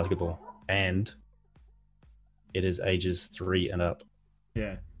based around basketball, and it is ages 3 and up.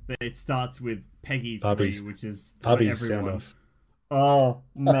 Yeah, it starts with Peggy Puppies. 3, which is Puppies everyone. Sound off. Oh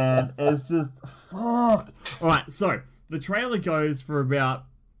man, it's just fuck. All right, so the trailer goes for about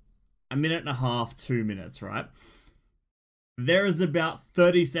a minute and a half, 2 minutes, right? There is about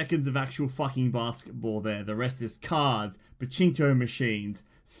 30 seconds of actual fucking basketball there. The rest is cards, pachinko machines,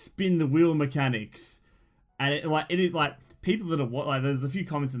 spin the wheel mechanics, and it is like people that are there's a few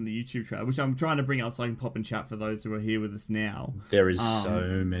comments in the YouTube trailer, which I'm trying to bring up so I can pop and chat for those who are here with us now. There is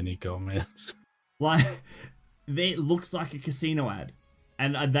so many comments. Like, it looks like a casino ad,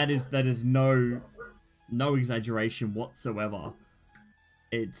 and that is no exaggeration whatsoever.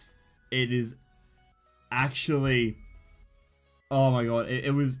 It is actually, oh my god,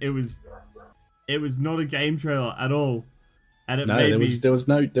 it was not a game trailer at all, and it No, made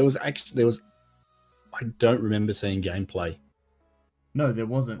I don't remember seeing gameplay. No, there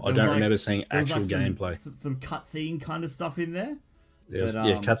wasn't. I don't remember seeing actual gameplay. Some cutscene kind of stuff in there. There's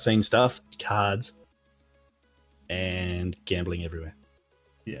cutscene stuff, cards, and gambling everywhere.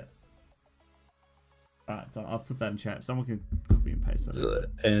 Yeah. Alright, so I'll put that in chat. Someone can copy and paste that.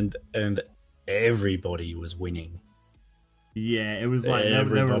 And everybody was winning. Yeah, it was like they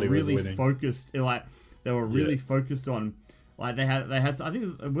were really focused. Like they were really focused on, like they had. I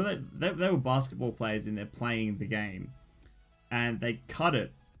think they were basketball players in there playing the game, and they cut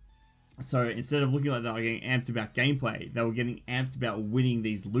it. So instead of looking like they were getting amped about gameplay, they were getting amped about winning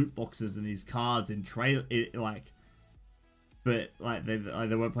these loot boxes and these cards and But like they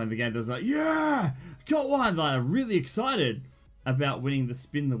weren't playing the game. They was like, yeah, got one. Like really excited about winning the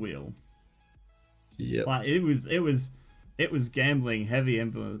spin the wheel. Yeah, like it was gambling heavy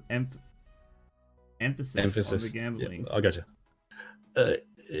emphasis on the gambling. Yeah, I gotcha.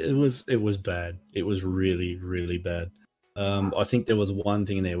 It was bad. It was really, really bad. I think there was one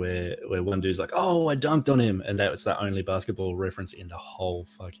thing in there where one dude's like, "Oh, I dunked on him," and that was the only basketball reference in the whole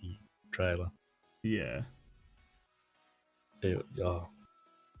fucking trailer. Yeah. It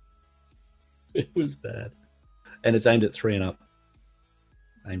was bad, and it's aimed at 3 and up.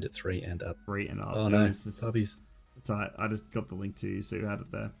 Aimed at 3 and up. 3 and up. Oh no, puppies. It's alright. I just got the link to you, so you had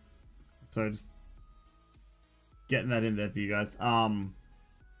it there. So just getting that in there for you guys.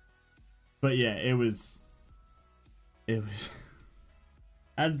 But yeah, it was,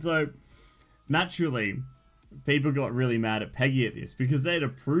 and so naturally, people got really mad at Peggy at this because they'd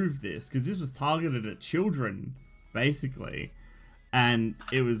approved this because this was targeted at children, basically, and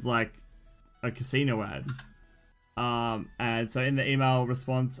it was like a casino ad. And so in the email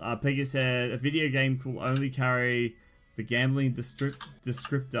response, Peggy said a video game will only carry the gambling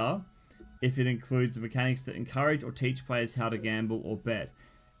descriptor if it includes mechanics that encourage or teach players how to gamble or bet.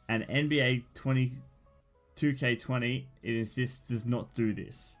 And NBA 2K20, it insists, does not do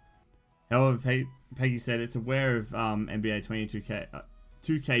this. However, Peggy said it's aware of NBA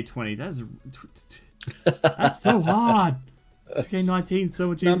 2K20. That's so hard. 2K19 so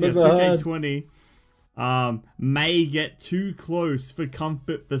much easier. 2K20 may get too close for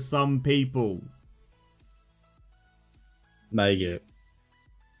comfort for some people. May get.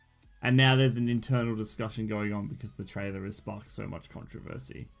 And now there's an internal discussion going on because the trailer has sparked so much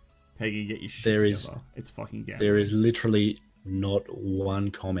controversy. Peggy, get your shit together. It's fucking gambling. There is literally not one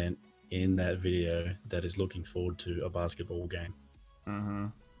comment in that video that is looking forward to a basketball game.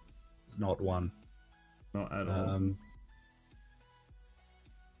 Not one. Not at all.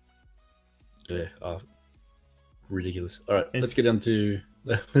 Yeah, ridiculous. All right, let's get on to.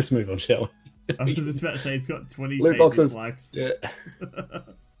 Let's move on, shall we? I was just about to say it's got 20 loot boxes. Dislikes. Yeah.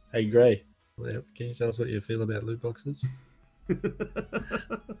 Hey Gray, can you tell us what you feel about loot boxes?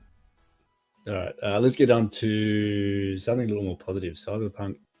 All right, let's get on to something a little more positive.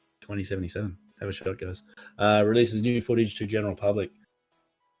 Cyberpunk 2077. Have a shot, guys. Releases new footage to general public.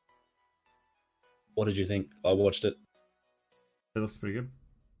 What did you think? I watched it. It looks pretty good.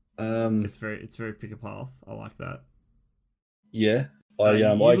 It's very pick a path. I like that. Yeah, I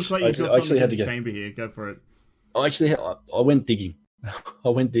actually had to go. Chamber here. Go for it. I went digging. I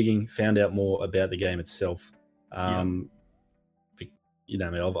went digging, found out more about the game itself. You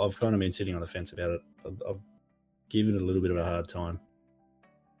know, I've kind of been sitting on the fence about it. I've given it a little bit of a hard time.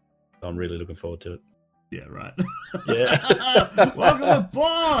 I'm really looking forward to it. Yeah, right. Yeah. Welcome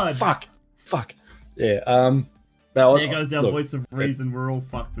aboard. Fuck. Yeah. There goes our voice of reason. We're all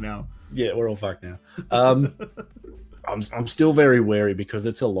fucked now. Yeah, we're all fucked now. I'm still very wary because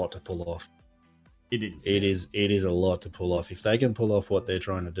it's a lot to pull off. It is. It is a lot to pull off. If they can pull off what they're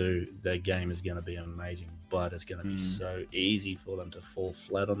trying to do, their game is going to be amazing. But it's going to be so easy for them to fall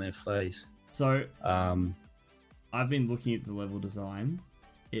flat on their face. So, I've been looking at the level design.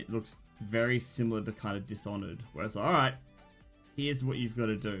 It looks very similar to kind of Dishonored, where it's like, all right, here's what you've got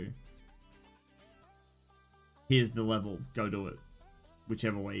to do. Here's the level. Go do it,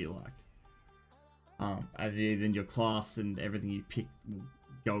 whichever way you like. And then your class and everything you pick will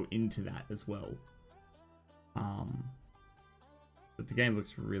go into that as well. But the game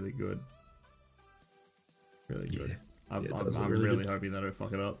looks really good. Really good. Yeah. I'm really hoping they don't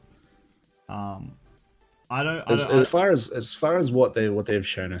fuck it up. As far as what they've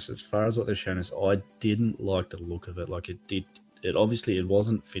shown us, I didn't like the look of it. Like it obviously it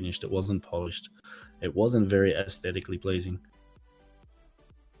wasn't finished, it wasn't polished, it wasn't very aesthetically pleasing.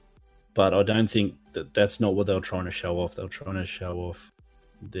 But I don't think that's not what they were trying to show off. They were trying to show off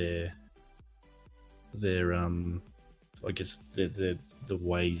their their I guess the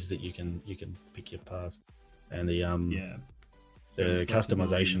ways that you can pick your path, and the Yeah. the flexibility in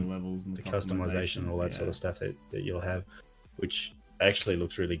customization, the levels and the customization, all that sort of stuff that you'll have, which actually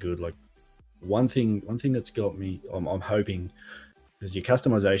looks really good. Like one thing that's got me, I'm hoping, because your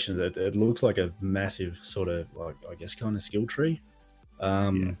customization, it looks like a massive sort of, like, I guess, kind of skill tree.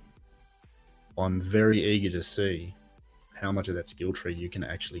 I'm very eager to see how much of that skill tree you can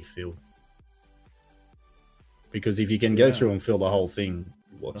actually fill. Because if you can go through and fill the whole thing,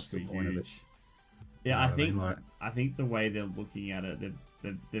 what's the point of it? Yeah, You know what I mean? I think the way they're looking at it,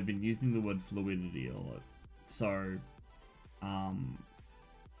 they've been using the word fluidity a lot. So, I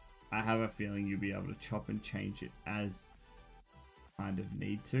have a feeling you'll be able to chop and change it as kind of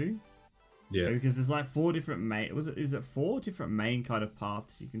need to. Yeah. Because there's like 4 different main. Is it 4 different main kind of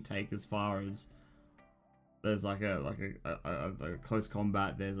paths you can take, as far as there's like a close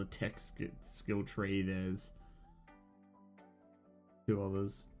combat. There's a tech skill tree. There's 2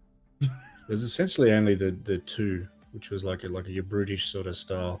 others. There's essentially only the 2, which was like your brutish sort of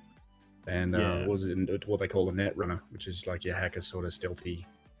style, and what they call a net runner, which is like your hacker sort of stealthy.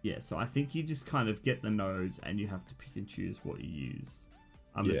 Yeah, so I think you just kind of get the nodes, and you have to pick and choose what you use.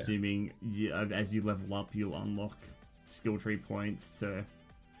 I'm assuming as you level up, you'll unlock skill tree points to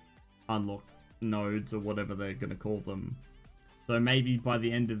unlock nodes, or whatever they're going to call them. So maybe by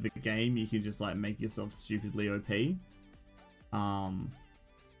the end of the game, you can just like make yourself stupidly OP.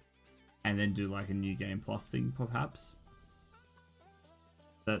 And then do like a new game plus thing, perhaps.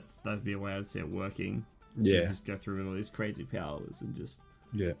 That'd be a way I'd see it working. So you just go through with all these crazy powers and just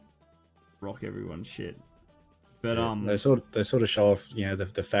rock everyone's shit. But they sort of show off, you know,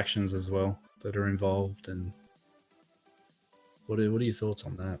 the factions as well that are involved. And what are your thoughts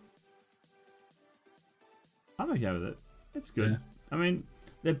on that? I'm okay with it. It's good. I mean,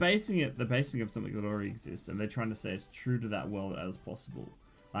 they're basing of something that already exists, and they're trying to say as true to that world as possible.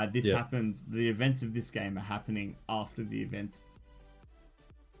 This happens. The events of this game are happening after the events.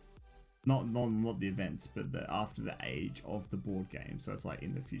 Not the events, but after the age of the board game. So it's like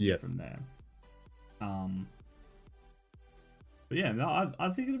in the future from there. But yeah, no, I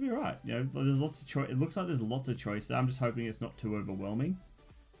think it'll be alright. You know, there's lots of choice. It looks like there's lots of choice. I'm just hoping it's not too overwhelming.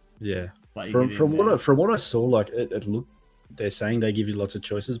 Yeah. Like from what I saw, like it looked. They're saying they give you lots of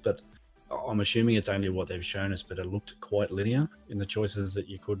choices, but I'm assuming it's only what they've shown us. But it looked quite linear in the choices that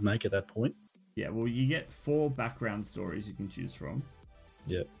you could make at that point. Yeah. Well, you get 4 background stories you can choose from.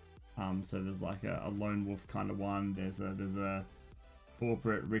 Yep. So there's like a lone wolf kind of one. There's a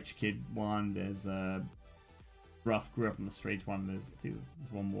corporate rich kid one. There's a rough grew up in the streets one. There's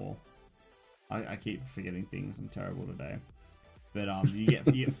one more. I keep forgetting things. I'm terrible today. But you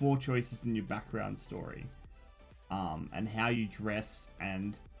get 4 choices in your background story. And how you dress,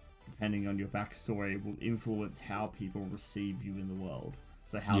 and depending on your backstory, will influence how people receive you in the world.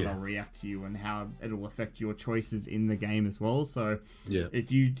 So how they'll react to you, and how it'll affect your choices in the game as well. So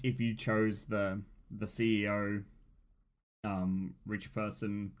if you chose the CEO, rich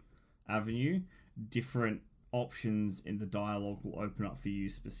person avenue, different options in the dialogue will open up for you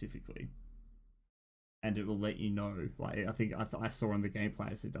specifically, and it will let you know. Like I think I saw on the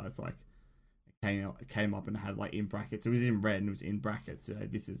gameplay, it's like it came up and had like in brackets. It was in red and it was in brackets. So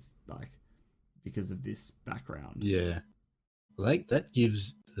this is like because of this background. Yeah, like that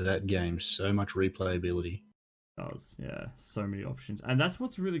gives that game so much replayability. It does, yeah, so many options, and that's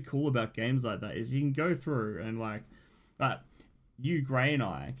what's really cool about games like that is you can go through and like you, Gray, and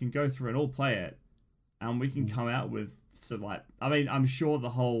I can go through and all play it, and we can come out with I mean, I'm sure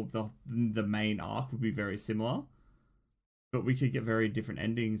the main arc would be very similar. But we could get very different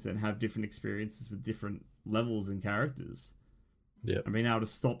endings and have different experiences with different levels and characters. Yeah. And being able to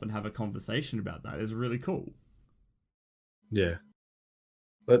stop and have a conversation about that is really cool. Yeah.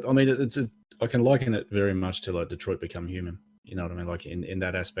 But I mean, I can liken it very much to like Detroit Become Human. You know what I mean? Like in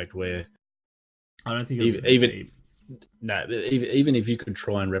that aspect where I don't think even if you could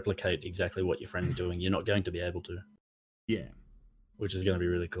try and replicate exactly what your friend's doing, you're not going to be able to. Yeah. Which is going to be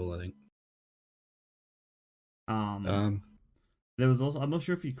really cool, I think. There was also, I'm not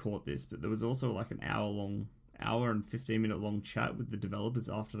sure if you caught this, but there was also like an hour and 15-minute long chat with the developers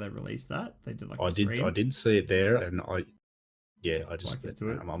after they released that. They did like a stream. I did see it there, and I just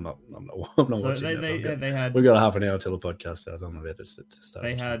I'm not so watching they had. We've got a half an hour till the podcast starts. I'm about to start.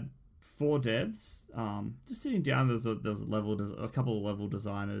 They had 4 devs, just sitting down. There was a couple of level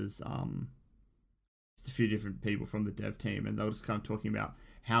designers, just a few different people from the dev team, and they were just kind of talking about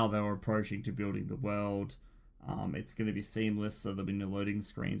how they were approaching to building the world. It's going to be seamless, so there'll be no loading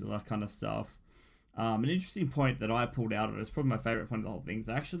screens, all that kind of stuff. An interesting point that I pulled out of it, it's probably my favorite point of the whole thing, is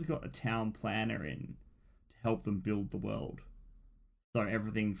I actually got a town planner in to help them build the world. So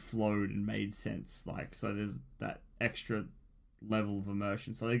everything flowed and made sense. Like, so there's that extra level of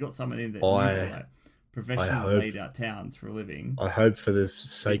immersion. So they got someone in that professionally laid out towns for a living. I hope for the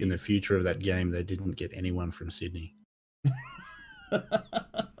sake and the future of that game, they didn't get anyone from Sydney. I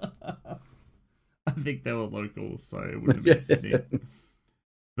think they were local, so it wouldn't have been Sydney.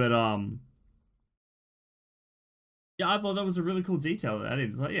 But yeah, I thought that was a really cool detail that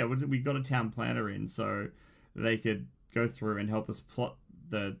added. It's like, yeah, we got a town planner in so they could go through and help us plot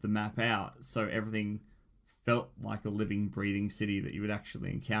the map out so everything felt like a living, breathing city that you would actually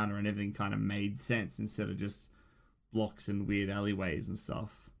encounter, and everything kind of made sense instead of just blocks and weird alleyways and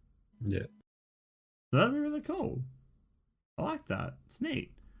stuff. Yeah. So that'd be really cool. I like that. It's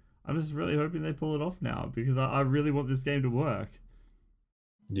neat. I'm just really hoping they pull it off now because I really want this game to work.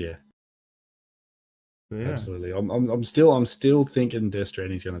 Yeah. Yeah. Absolutely. I'm still thinking Death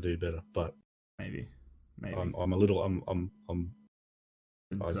Stranding's going to do better, but maybe. I'm a little.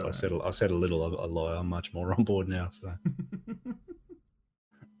 I said a little. I lie. I'm much more on board now. So.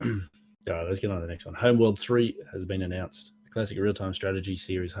 All right, let's get on to the next one. Homeworld 3 has been announced. The classic real-time strategy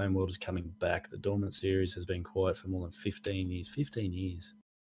series Homeworld is coming back. The dormant series has been quiet for more than 15 years. 15 years.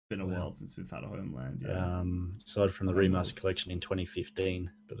 Been a while since we've had a Homeland. Yeah. Aside from the remaster collection in 2015,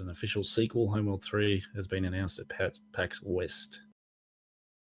 but an official sequel, Homeworld 3, has been announced at PAX West.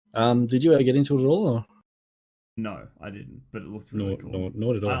 Did you ever get into it at all? Or? No, I didn't, but it looked really cool.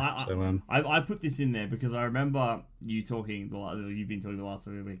 Nor did I. I put this in there because I remember you've been talking the last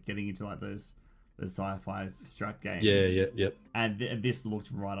week, getting into like those sci-fi strat games. Yeah. And this looked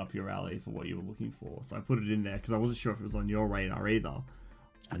right up your alley for what you were looking for, so I put it in there because I wasn't sure if it was on your radar either.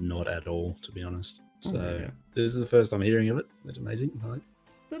 Not at all, to be honest. So this is the first time hearing of it. That's amazing.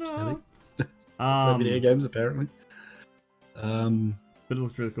 Video games, apparently. But it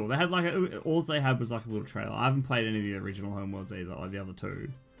looked really cool. They had all they had was like a little trailer. I haven't played any of the original Homeworlds either, like the other two,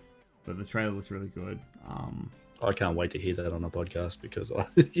 but the trailer looked really good. I can't wait to hear that on a podcast because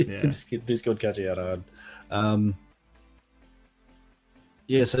Discord cuts you out hard.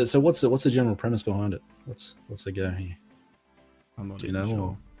 Yeah. So what's the general premise behind it? What's the go here? I'm not Do you know?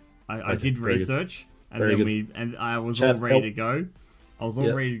 sure. I did research, and then I was Chat, all ready help. to go. I was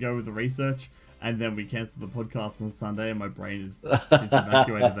all ready to go with the research, and then we cancelled the podcast on Sunday, and my brain has since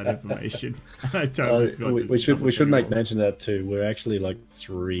evacuated that information. I totally forgot. We should make mention of that too. We're actually like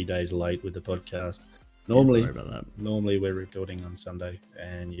 3 days late with the podcast. Sorry about that. Normally we're recording on Sunday,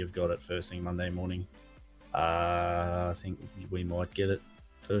 and you've got it first thing Monday morning. I think we might get it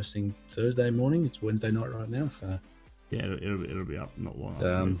first thing Thursday morning. It's Wednesday night right now, so. Yeah, it'll be up not long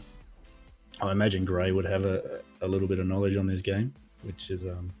after this. I imagine Gray would have a little bit of knowledge on this game, which is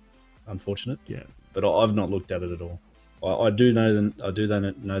unfortunate. Yeah, but I've not looked at it at all. I do know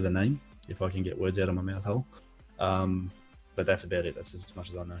the name if I can get words out of my mouth hole, but that's about it. That's as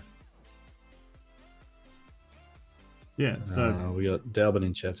much as I know. Yeah, so we got Dalbin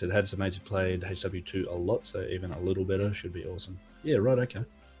in chat said had some mates who played HW2 a lot, so even a little better should be awesome. Yeah, right. Okay.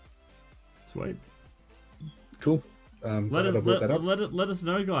 Sweet. Cool. Let us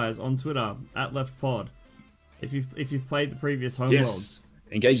know, guys, on Twitter @LeftPod if you've played the previous Homeworlds. Yes.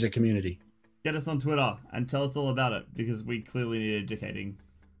 Engage the community. Get us on Twitter and tell us all about it because we clearly need educating.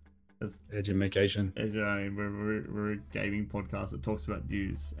 Education. We're a gaming podcast that talks about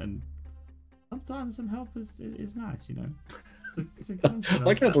news, and sometimes some help is nice, you know. So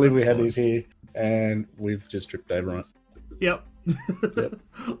I can't believe we had these here and we've just tripped over on it. Yep.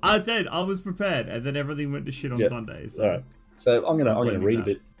 I said I was prepared, and then everything went to shit on Sunday. So. All right. So I'm gonna read a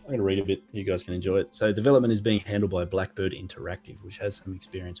bit. I'm gonna read a bit. You guys can enjoy it. So development is being handled by Blackbird Interactive, which has some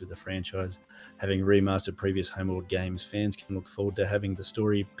experience with the franchise. Having remastered previous Homeworld games, fans can look forward to having the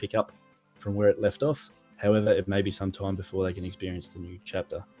story pick up from where it left off. However, it may be some time before they can experience the new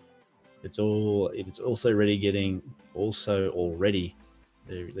chapter. It is also already.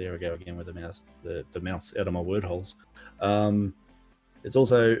 There I go again with the mouse. The mouth's out of my word holes. It's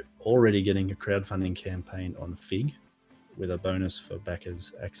also already getting a crowdfunding campaign on Fig, with a bonus for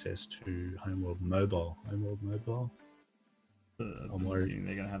backers access to Homeworld Mobile. Homeworld Mobile. I'm worried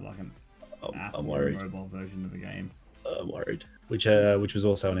they're gonna have like an I'm worried. mobile version of the game. I'm worried. Which was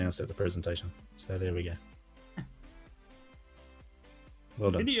also announced at the presentation. So there we go.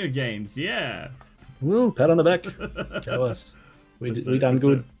 Well done. Video games, yeah. Woo! Pat on the back. Go us. We done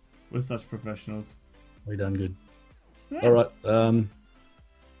good. We're such professionals. We done good. Yeah. All right.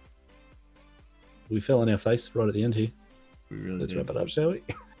 We fell on our face right at the end here. We really Let's did. wrap it up, shall we?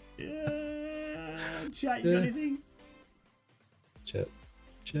 Yeah. Chat, you got anything? Chat.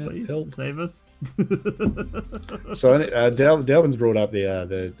 Chat, Please help. save us. So Delvin's brought up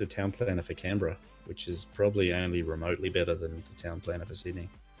the town planner for Canberra, which is probably only remotely better than the town planner for Sydney.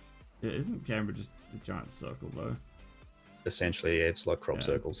 Yeah, isn't Canberra just a giant circle though? Essentially, it's like crop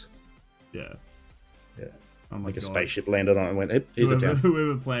circles. Yeah. Yeah. Oh my Like a God. spaceship landed on it and went, "Hey, here's a town."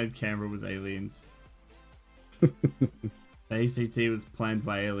 Whoever planned Canberra was aliens. The ACT was planned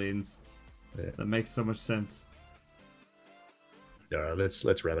by aliens. Yeah. That makes so much sense. All right, let's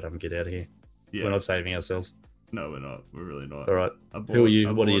wrap it up and get out of here. Yeah. We're not saving ourselves. No, we're not. We're really not. All right. Who are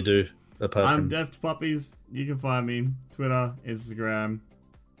you? What do you do? Apart I'm from Deft Puppies. You can find me Twitter, Instagram,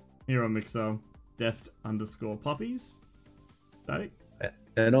 here on Mixer, Deft_Puppies. Static.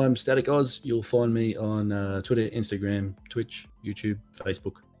 And I'm Static Oz. You'll find me on Twitter, Instagram, Twitch, YouTube,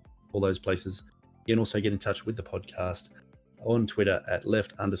 Facebook, all those places. You can also get in touch with the podcast on Twitter at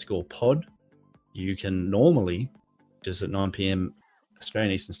left_pod. You can normally, just at 9 p.m.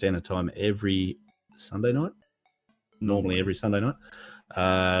 Australian Eastern Standard Time, every Sunday night. Normally every Sunday night.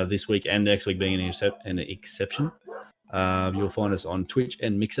 This week and next week being an exception. You'll find us on Twitch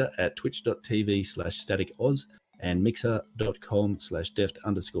and Mixer at twitch.tv/staticoz and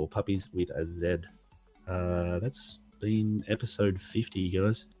mixer.com/deft_puppies with a Z. That's been episode 50,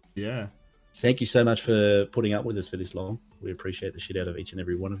 guys. Yeah. Thank you so much for putting up with us for this long. We appreciate the shit out of each and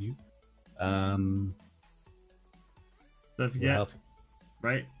every one of you. Don't forget,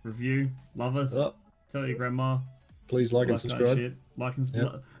 rate, review, love us, tell your grandma. Please like and subscribe. Like and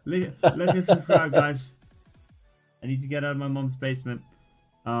subscribe, guys. I need to get out of my mom's basement.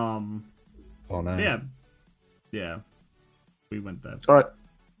 Oh no. Yeah. We went there. All right.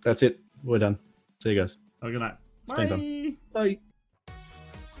 That's it. We're done. See you guys. Have a good night. It's been Bye. fun. Bye.